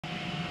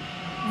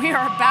We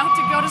are about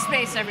to go to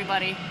space,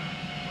 everybody.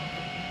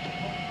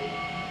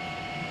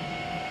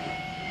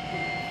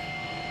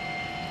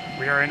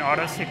 We are in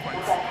auto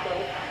sequence.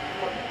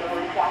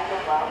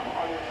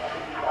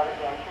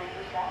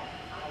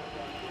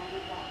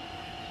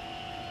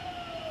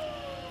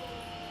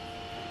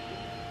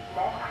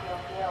 Next, you'll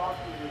feel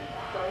the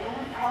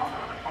steering test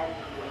and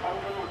the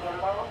engine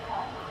gimbal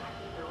test.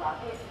 The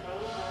rocket may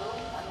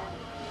move under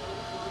the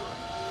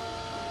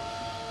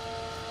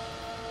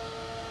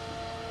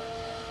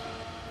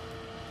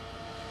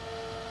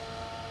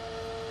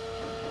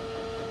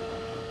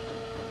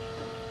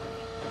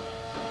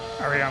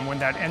Ariane, when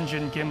that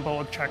engine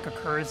gimbal check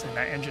occurs and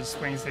that engine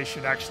swings, they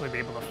should actually be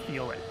able to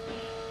feel it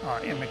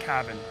in the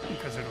cabin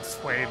because it'll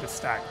sway the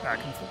stack back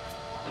and forth.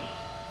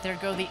 There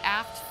go the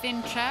aft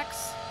fin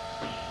checks.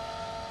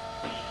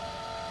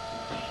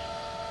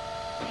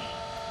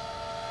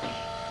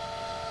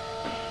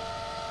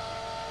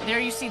 There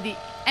you see the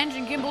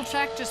engine gimbal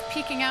check just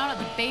peeking out at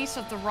the base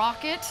of the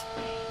rocket.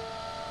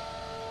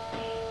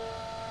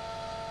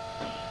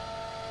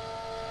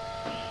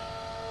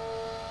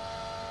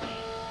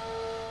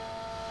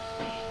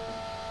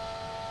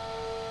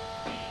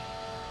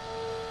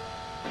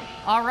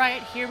 All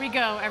right, here we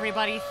go,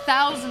 everybody.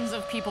 Thousands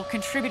of people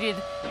contributed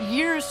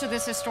years to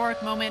this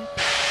historic moment.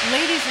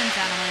 Ladies and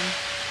gentlemen,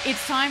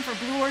 it's time for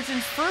Blue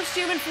Origin's first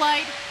human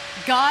flight.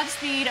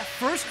 Godspeed,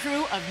 first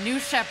crew of New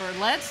Shepard.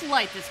 Let's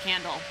light this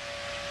candle.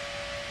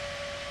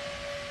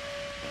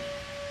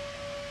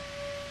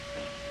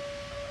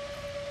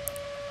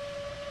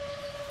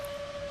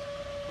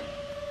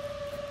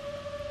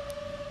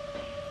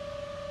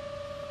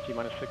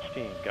 T-minus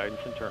 16, guidance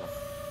internal.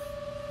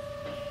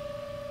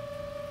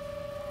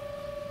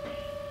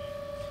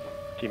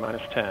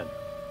 T-minus 10,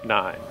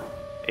 9,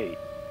 8,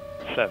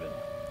 7,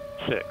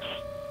 6,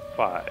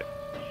 5,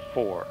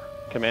 4.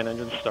 Command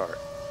engine start.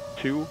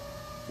 2,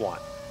 1.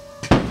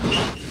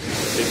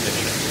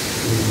 Ignition.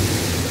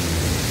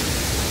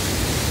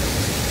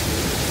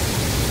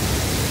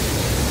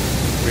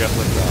 We have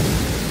liftoff.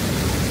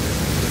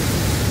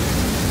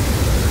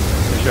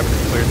 New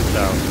Shepard cleared the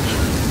tower.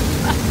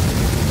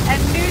 And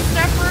New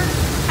Shepard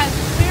has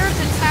cleared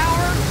the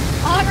tower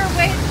on our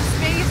way to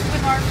space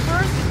with our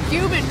first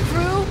human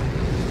crew.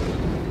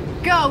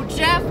 Go,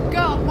 Jeff.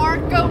 Go,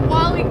 Mark. Go,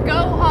 Wally. Go,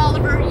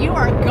 Oliver. You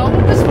are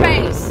going to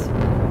space.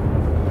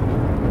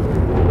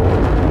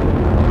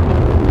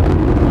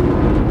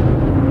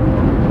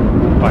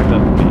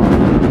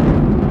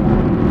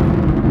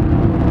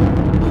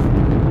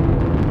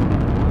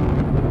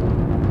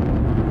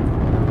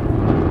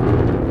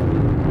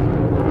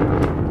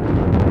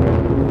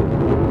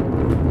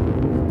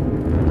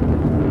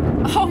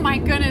 Oh my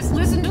goodness,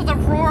 listen to the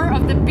roar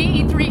of the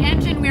BE-3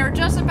 engine. We are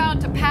just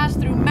about to pass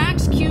through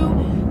max Q,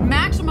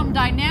 maximum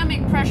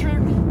dynamic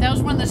pressure. That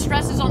was when the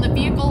stresses on the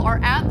vehicle are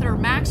at their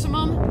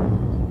maximum.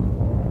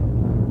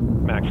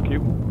 Max Q.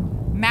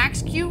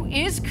 Max Q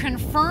is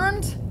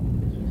confirmed.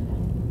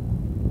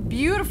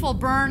 Beautiful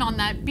burn on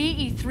that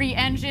BE-3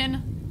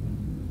 engine.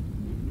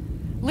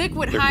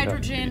 Liquid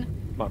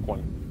hydrogen. Mach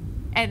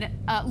 1. And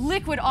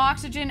liquid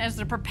oxygen as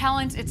the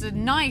propellant. It's a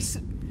nice,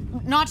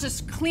 not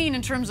just clean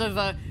in terms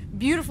of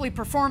beautifully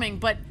performing,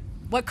 but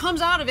what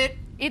comes out of it,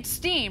 it's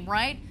steam,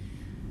 right?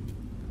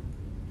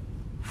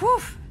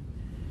 Whew.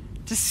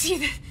 To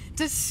see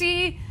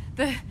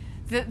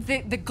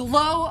the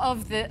glow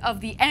of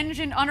the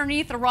engine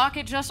underneath the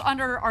rocket, just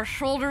under our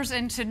shoulders,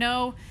 and to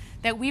know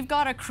that we've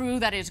got a crew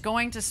that is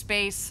going to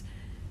space,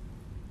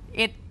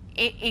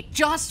 it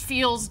just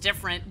feels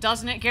different,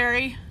 doesn't it,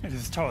 Gary? It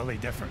is totally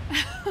different.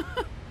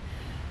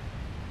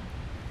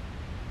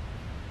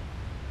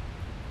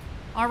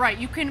 All right,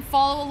 you can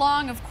follow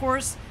along, of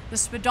course, the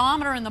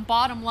speedometer in the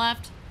bottom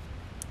left,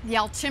 the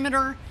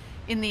altimeter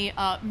in the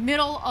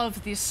middle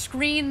of the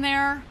screen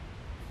there.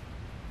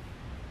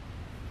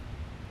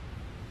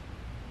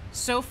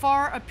 So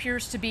far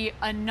appears to be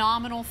a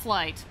nominal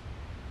flight.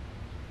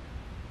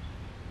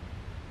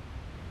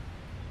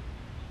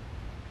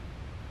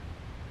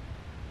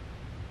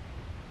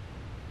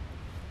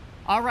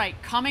 All right,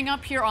 coming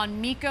up here on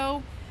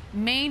MECO,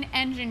 main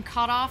engine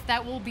cutoff.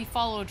 That will be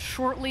followed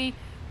shortly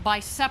by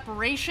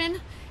separation.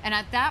 And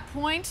at that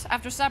point,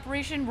 after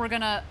separation, we're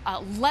gonna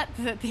let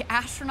the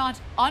astronauts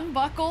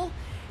unbuckle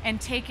and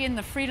take in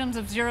the freedoms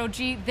of zero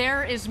G.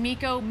 There is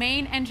MECO,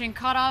 main engine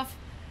cutoff.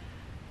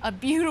 A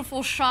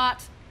beautiful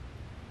shot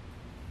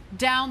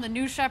down the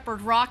New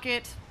Shepard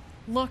rocket.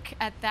 Look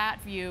at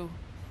that view.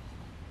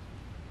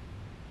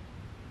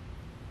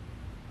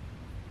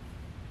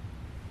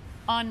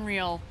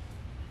 Unreal.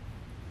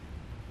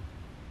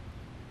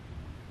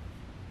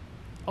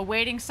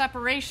 Awaiting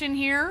separation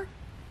here.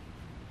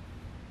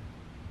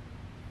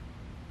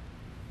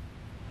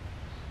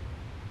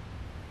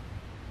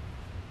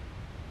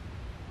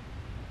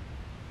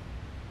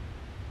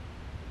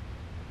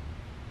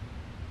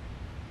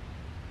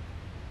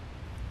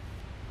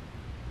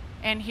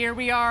 And here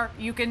we are.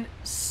 You can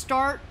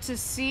start to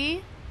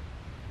see,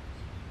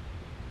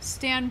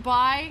 stand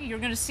by. You're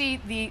going to see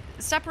the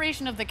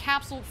separation of the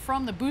capsule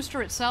from the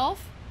booster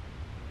itself.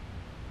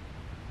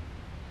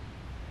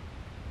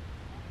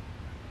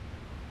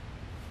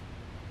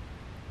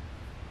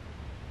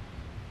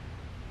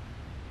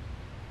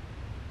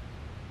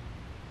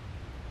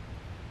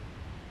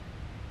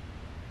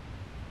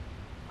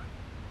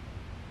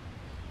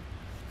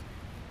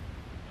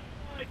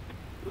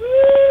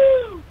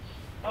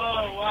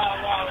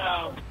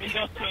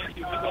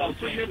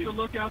 forget to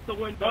look out the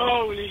window.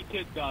 Oh, we need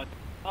kid done.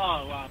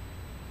 Oh, wow.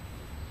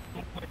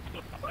 Don't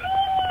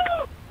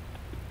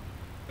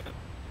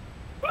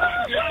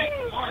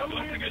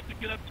forget to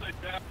get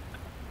upside down.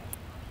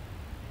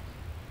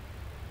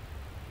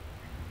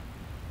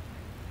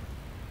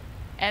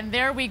 And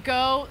there we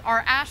go.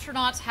 Our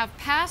astronauts have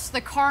passed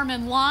the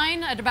Kármán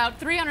line at about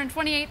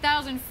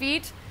 328,000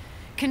 feet,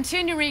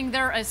 continuing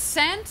their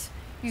ascent.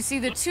 You see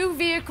the two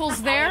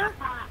vehicles there.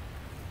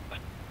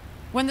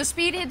 When the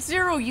speed hits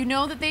 0, you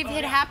know that they've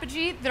hit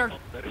apogee, their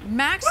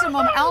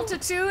maximum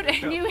altitude,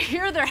 and you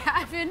hear they're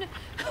having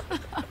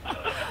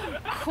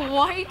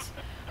quite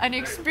an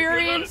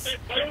experience.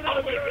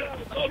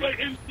 All my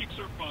instincts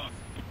are fine.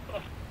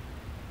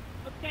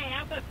 Okay,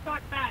 I'm gonna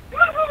start back.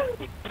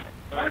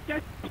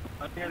 Okay.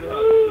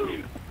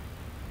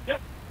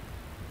 Yep.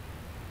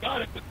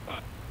 Got it.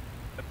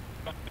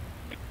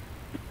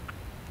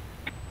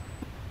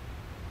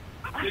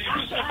 Yeah, you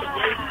just have to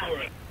wait for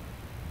it.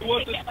 Who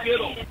wants a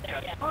Skittle?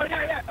 Oh,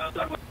 yeah.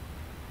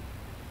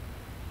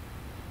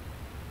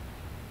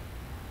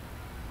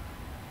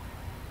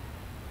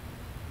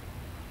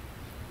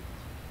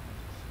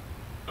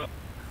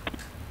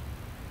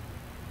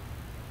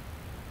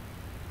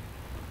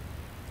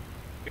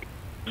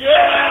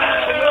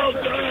 Yeah! Well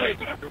done!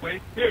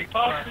 Here,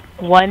 toss it.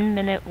 1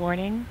 minute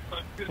warning.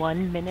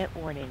 1 minute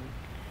warning.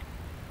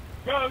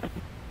 Go!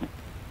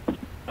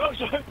 Oh,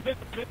 sorry.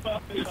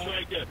 It's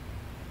right there.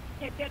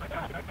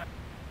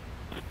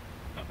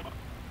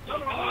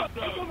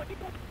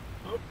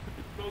 Oh,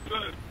 so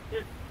good.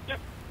 Here, yep.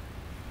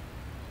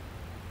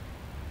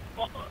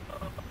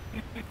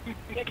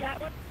 Get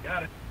that one?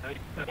 Got it. Let's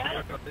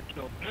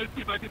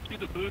see if I can see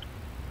the boost.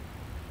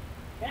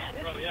 Yeah,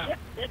 this Oh, yeah.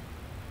 Yep.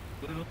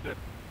 Little bit.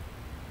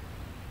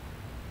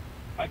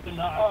 I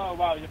cannot. Oh,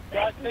 wow. You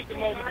got to take a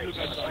moment to do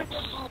that.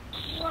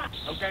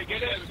 Okay,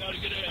 get in. We got to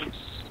get in.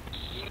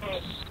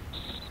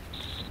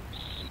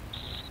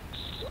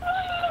 Look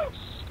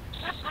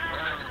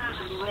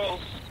at the roll.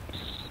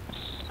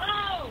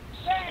 Oh,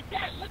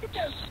 fantastic. Look at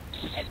this.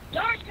 It's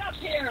dark up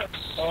here.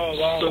 Oh,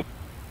 wow.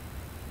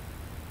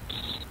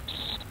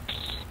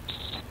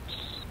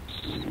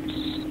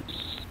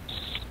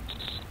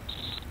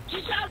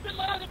 2,000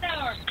 miles an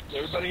hour.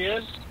 Everybody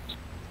in?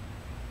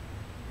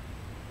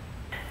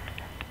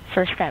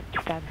 First step,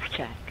 status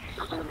check.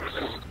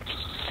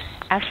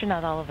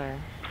 Astronaut Oliver.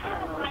 Oh,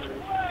 my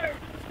word.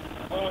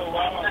 Oh,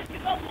 wow. Let's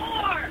go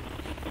more.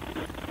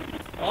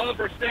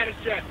 Oliver, status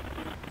check.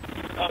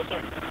 Oh,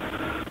 sorry.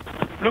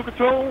 Blue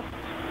Control,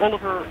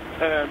 Oliver,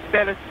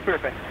 status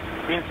perfect.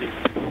 In seat.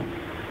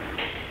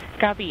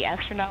 Copy,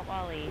 Astronaut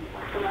Wally.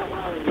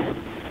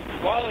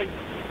 Wally.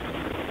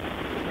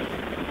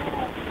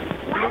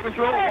 Blue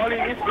Control, Wally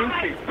is in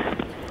seat.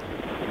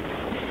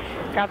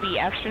 Copy,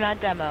 Astronaut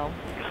Demo.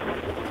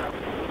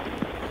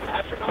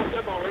 Astronaut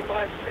demo, in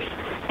my seat.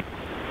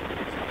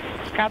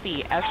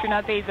 Copy,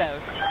 Astronaut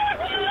Bezos.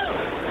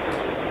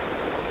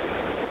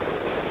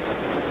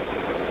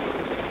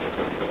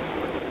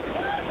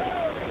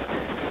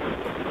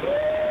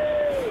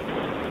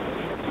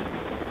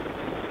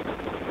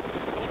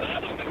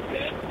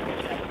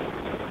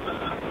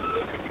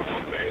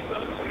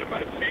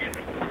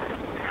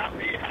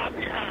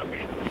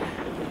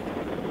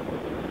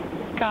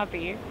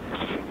 Copy.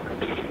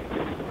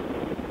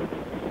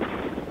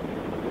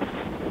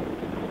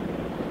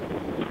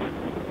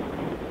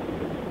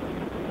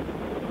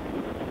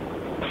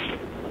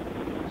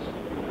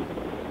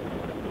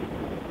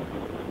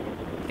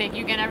 Thank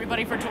you again,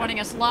 everybody, for joining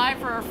us live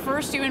for our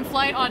first human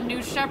flight on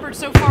New Shepard.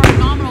 So far, a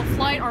nominal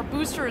flight. Our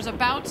booster is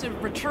about to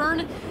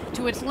return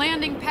to its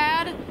landing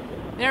pad.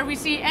 There we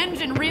see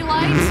engine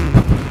relights.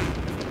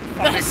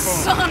 The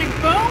sonic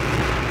boom.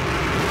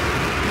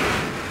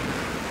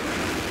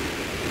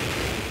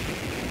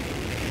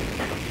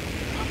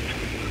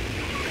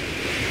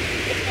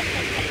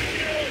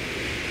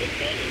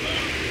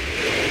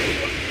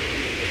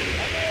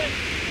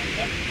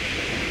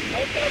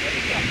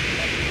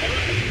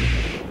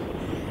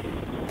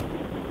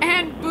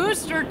 And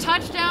booster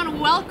touchdown,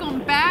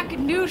 welcome back,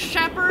 New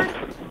Shepard.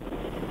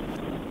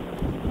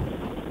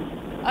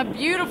 A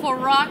beautiful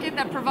rocket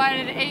that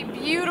provided a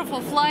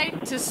beautiful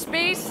flight to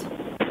space.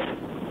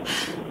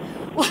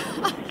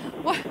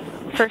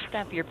 First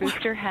step, your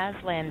booster has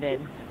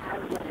landed.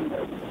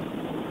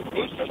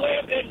 Booster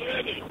landed.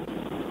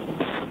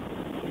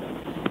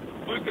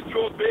 Blue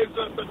Control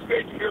Bezos, it's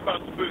great to hear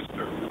about the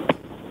booster.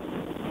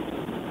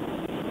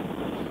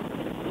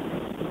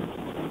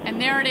 And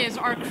there it is,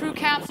 our crew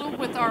capsule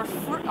with our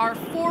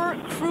 4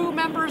 crew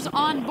members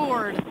on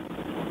board.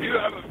 You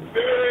have a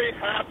very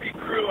happy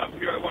crew up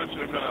here, I want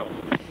you to know.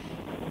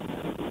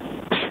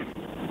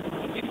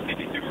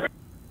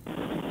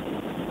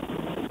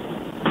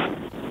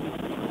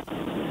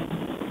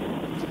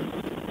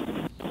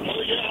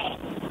 Oh yeah,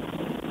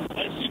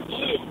 I see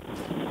blue.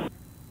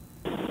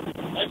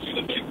 I see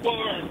the big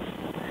barn.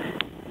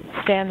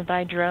 Stand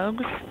by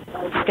drogues.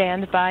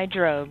 Stand by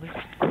drogues.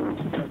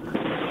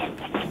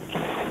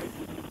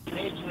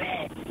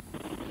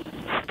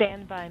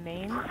 Stand by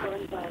main.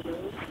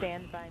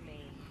 Stand by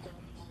main.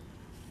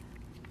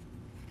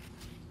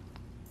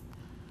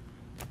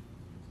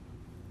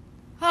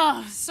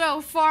 Oh,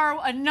 so far,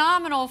 a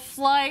nominal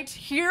flight.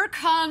 Here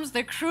comes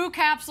the crew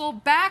capsule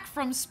back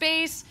from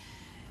space.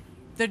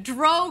 The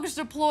drogues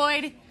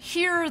deployed.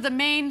 Here are the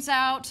mains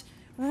out,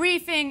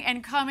 reefing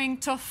and coming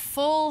to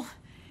full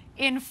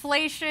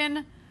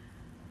inflation.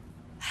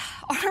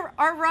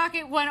 Our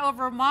rocket went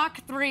over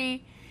Mach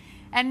 3,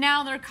 and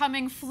now they're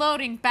coming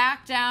floating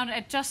back down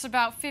at just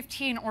about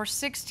 15 or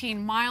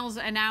 16 miles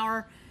an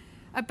hour,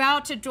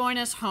 about to join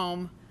us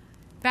home.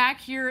 Back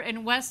here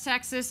in West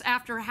Texas,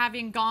 after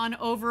having gone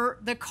over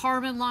the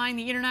Kármán line,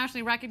 the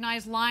internationally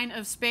recognized line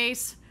of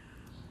space,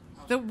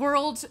 the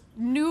world's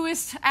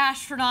newest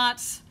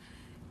astronauts.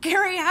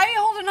 Gary, how you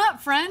holding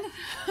up, friend?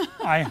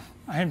 I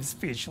am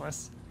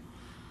speechless.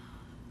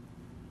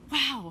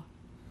 Wow.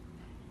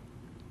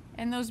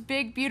 And those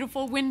big,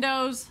 beautiful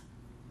windows.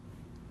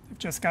 We've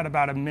just got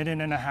about a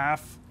minute and a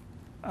half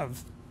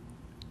of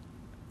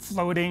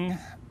floating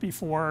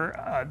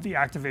before the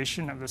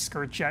activation of the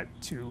skirt jet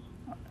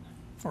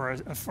for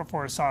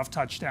a soft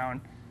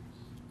touchdown.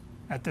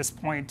 At this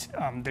point,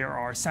 there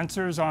are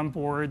sensors on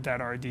board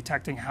that are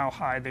detecting how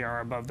high they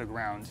are above the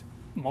ground,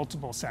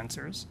 multiple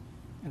sensors.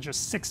 And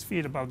just 6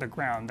 feet above the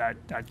ground,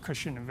 that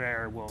cushion of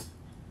air will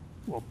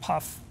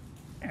puff,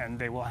 and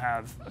they will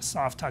have a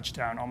soft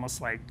touchdown, almost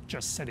like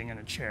just sitting in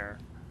a chair.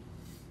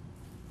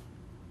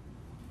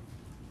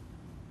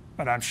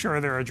 But I'm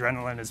sure their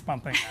adrenaline is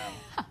pumping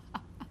now.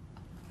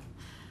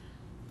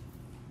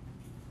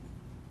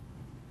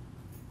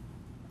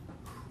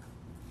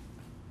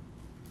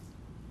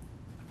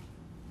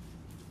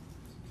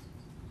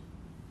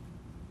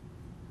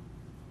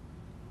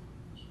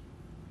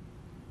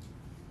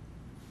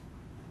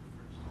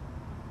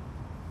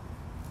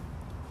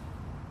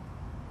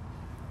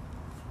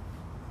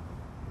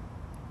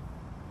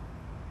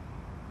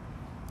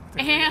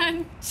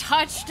 And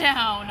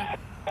touchdown.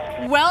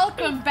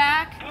 Welcome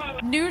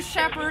back, New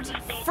Shepard's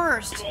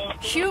first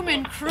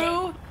human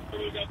crew.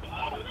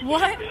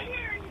 What a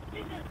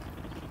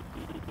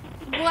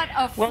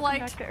flight. Welcome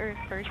back to Earth,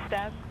 first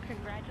step.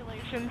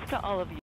 Congratulations to all of you.